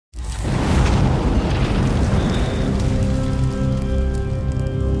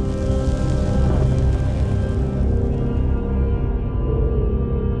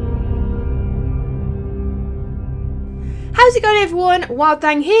How's it going everyone?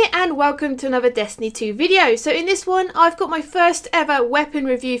 WildeThang here and welcome to another Destiny 2 video. So in this one I've got my first ever weapon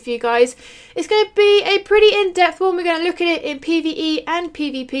review for you guys. It's going to be a pretty in-depth one. We're going to look at it in PvE and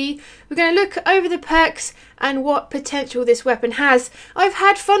PvP. We're going to look over the perks and what potential this weapon has. I've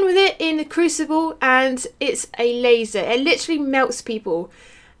had fun with it in the Crucible and it's a laser. It literally melts people.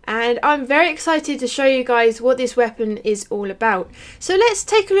 And I'm very excited to show you guys what this weapon is all about. So let's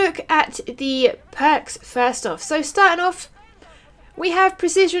take a look at the perks first off. So starting off, we have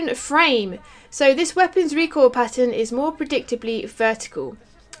Precision Frame. So this weapon's recoil pattern is more predictably vertical.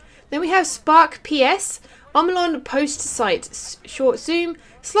 Then we have Spark PS. Omlon Post Sight Short Zoom.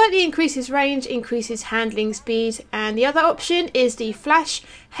 Slightly increases range, increases handling speed. And the other option is the Flash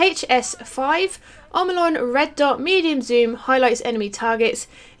HS5. Omlon Red Dot Medium Zoom highlights enemy targets,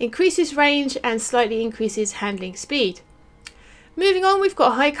 increases range and slightly increases handling speed. Moving on, we've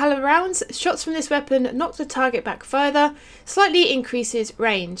got High Caliber Rounds. Shots from this weapon knock the target back further, slightly increases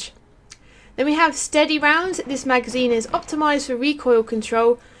range. Then we have Steady Rounds. This magazine is optimised for recoil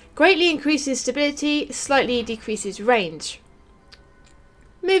control, greatly increases stability, slightly decreases range.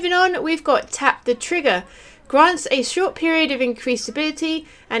 Moving on, we've got Tap the Trigger. Grants a short period of increased stability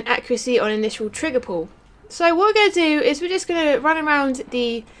and accuracy on initial trigger pull. So what we're going to do is we're just going to run around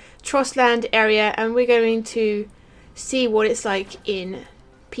the Trossland area and we're going to see what it's like in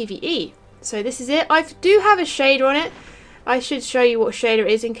PvE. So this is it. I do have a shader on it. I should show you what shader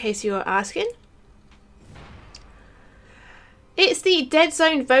it is in case you are asking. It's the Dead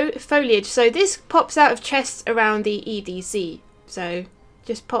Zone Foliage. So this pops out of chests around the EDZ. So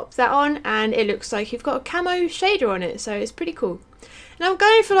just pop that on and it looks like you've got a camo shader on it, so it's pretty cool. And I'm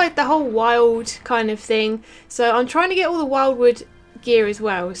going for like the whole wild kind of thing, so I'm trying to get all the wildwood gear as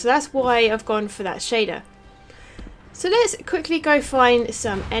well, so that's why I've gone for that shader. So let's quickly go find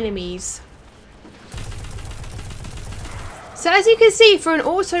some enemies. So as you can see, for an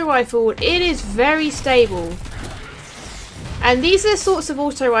auto rifle it is very stable, and these are the sorts of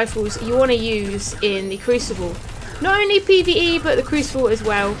auto rifles you want to use in the Crucible. Not only PvE but the Crucible as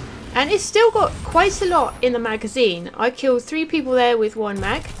well, and it's still got quite a lot in the magazine. I killed 3 people there with 1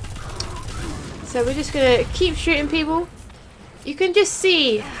 mag. So we're just going to keep shooting people. You can just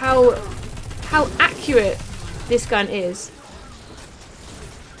see how accurate this gun is.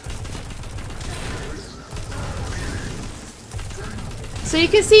 So you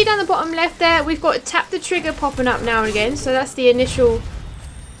can see down the bottom left there, we've got Tap the Trigger popping up now and again. So that's the initial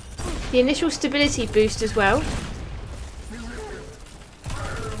stability boost as well.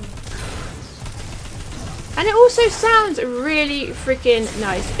 And it also sounds really freaking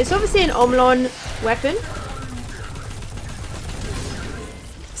nice. It's obviously an Omlon weapon,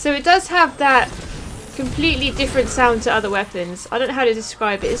 so it does have that completely different sound to other weapons. I don't know how to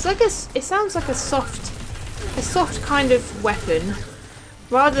describe it. It's like it sounds like a soft kind of weapon,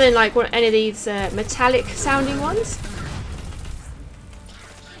 rather than like any of these metallic sounding ones.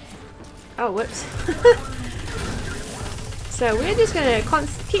 Oh, whoops. So we're just gonna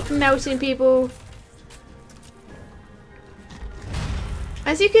keep melting people.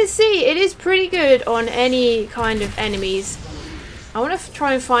 As you can see, it is pretty good on any kind of enemies. I want to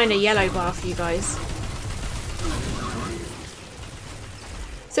try and find a yellow bar for you guys.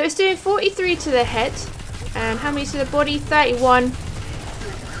 So it's doing 43 to the head, and how many to the body? 31.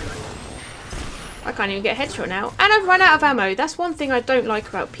 I can't even get a headshot now. And I've run out of ammo. That's one thing I don't like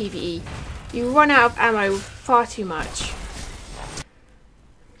about PvE. You run out of ammo far too much.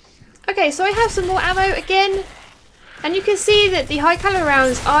 Okay, so I have some more ammo again. And you can see that the high caliber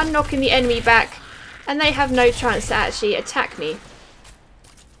rounds are knocking the enemy back and they have no chance to actually attack me.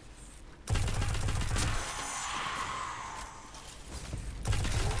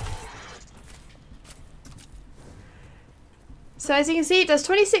 So as you can see, it does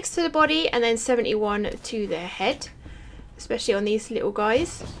 26 to the body and then 71 to their head, especially on these little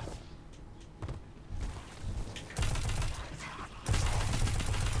guys.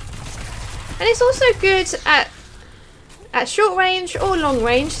 And it's also good at short range or long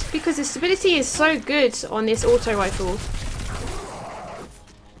range because the stability is so good on this auto rifle.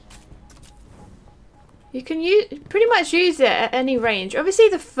 You can pretty much use it at any range. Obviously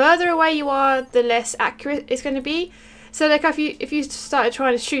the further away you are, the less accurate it's going to be. So like if you started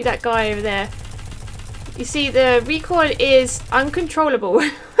trying to shoot that guy over there, you see the recoil is uncontrollable.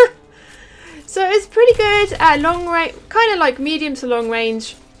 So it's pretty good at long range, kind of like medium to long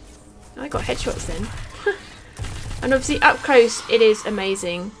range. I got headshots then. And obviously up close it is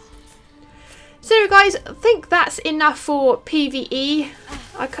amazing. So guys, I think that's enough for PvE.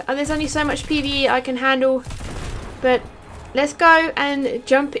 There's only so much PvE I can handle. But let's go and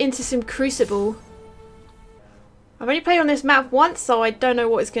jump into some Crucible. I've only played on this map once, so I don't know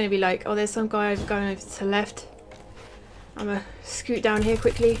what it's going to be like. Oh, there's some guy going over to the left. I'm going to scoot down here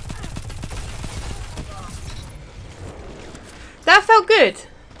quickly. That felt good.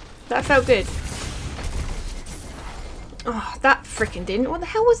 That felt good. Oh, that freaking didn't. What the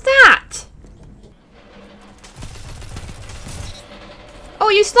hell was that? Oh,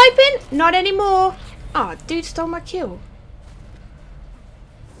 you sniping? Not anymore. Oh, dude stole my kill.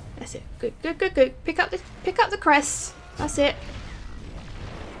 That's it. Good, good, good, good. Pick up the crests. That's it.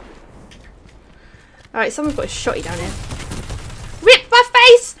 Alright, someone's got a shotty down here. Rip my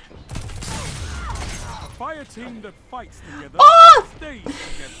face! Fire team that fights together. Oh! Stays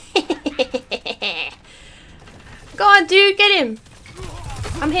together. Go on, dude, get him.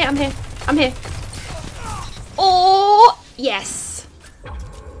 I'm here, I'm here, I'm here. Oh, yes.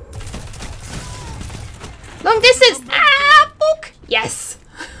 Long distance. Ah, book. Yes.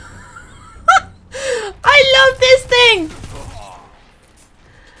 I love this thing.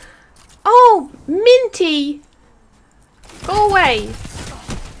 Oh, Minty. Go away.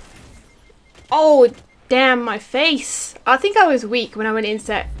 Oh, damn, my face. I think I was weak when I went into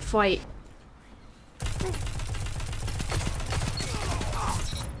that fight.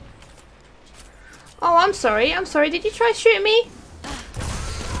 Oh, I'm sorry. I'm sorry. Did you try shooting me?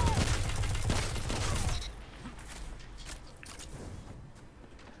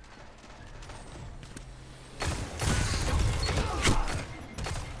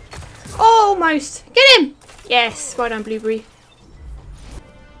 Almost. Get him! Yes, well done, Blueberry.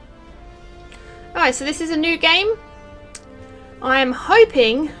 Alright, so this is a new game. I'm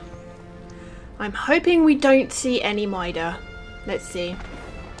hoping we don't see any Mida. Let's see.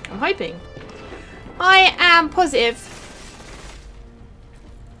 I'm hoping. I am positive.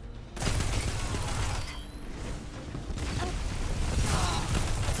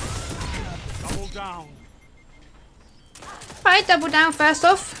 Double down. Alright, double down first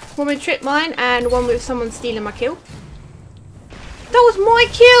off. One with trip mine and one with someone stealing my kill. That was my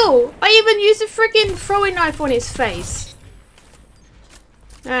kill! I even used a freaking throwing knife on his face.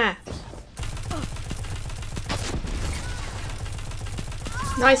 Ah.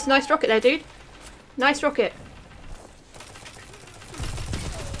 Nice rocket there, dude. Nice rocket.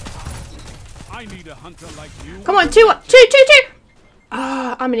 I need a hunter like you. Come on, two.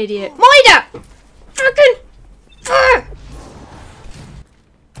 Ah, I'm an idiot. Mida! Freaking!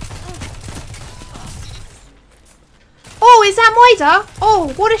 Oh, is that Mida?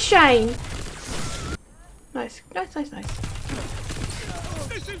 Oh, what a shame. Nice.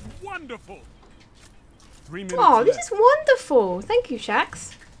 This is wonderful. 3 minutes. Oh, this is wonderful. Thank you,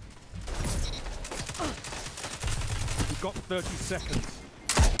 Shax. We've got 30 seconds.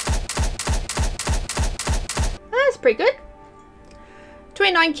 That's pretty good.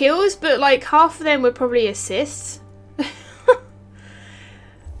 29 kills, but like half of them were probably assists.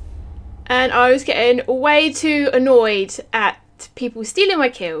 And I was getting way too annoyed at people stealing my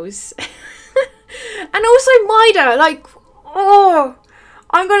kills. And also Mida, like, oh,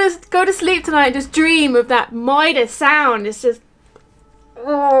 I'm gonna go to sleep tonight and just dream of that Mida sound. It's just,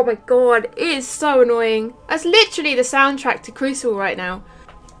 oh my god, it is so annoying. That's literally the soundtrack to Crucible right now.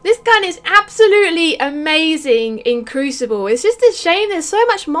 This gun is absolutely amazing in Crucible. It's just a shame there's so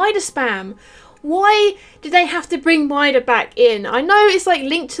much Mida spam. Why did they have to bring Mida back in? I know it's like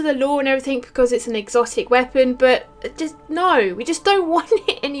linked to the lore and everything because it's an exotic weapon, but just no, we just don't want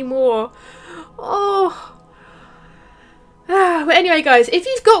it anymore. Oh. But anyway guys, if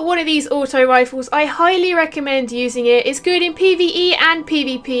you've got one of these auto rifles, I highly recommend using it. It's good in PvE and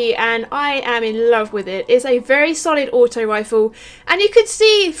PvP and I am in love with it. It's a very solid auto rifle and you could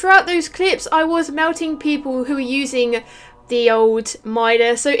see throughout those clips I was melting people who were using the old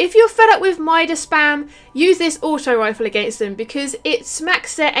Mida. So if you're fed up with Mida spam, use this auto rifle against them because it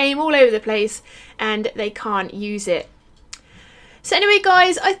smacks their aim all over the place and they can't use it. So anyway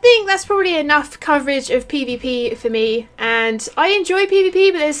guys, I think that's probably enough coverage of PvP for me, and I enjoy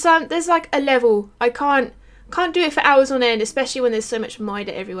PvP, but there's like a level. I can't do it for hours on end, especially when there's so much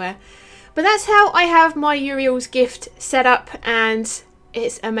Mida everywhere. But that's how I have my Uriel's gift set up and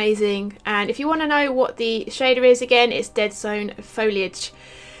it's amazing. And if you want to know what the shader is again, it's Dead Zone Foliage.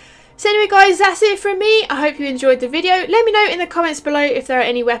 So anyway guys, that's it from me. I hope you enjoyed the video. Let me know in the comments below if there are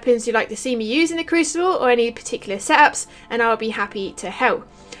any weapons you'd like to see me use in the Crucible or any particular setups, and I'll be happy to help.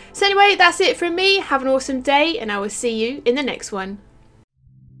 So anyway, that's it from me. Have an awesome day and I will see you in the next one.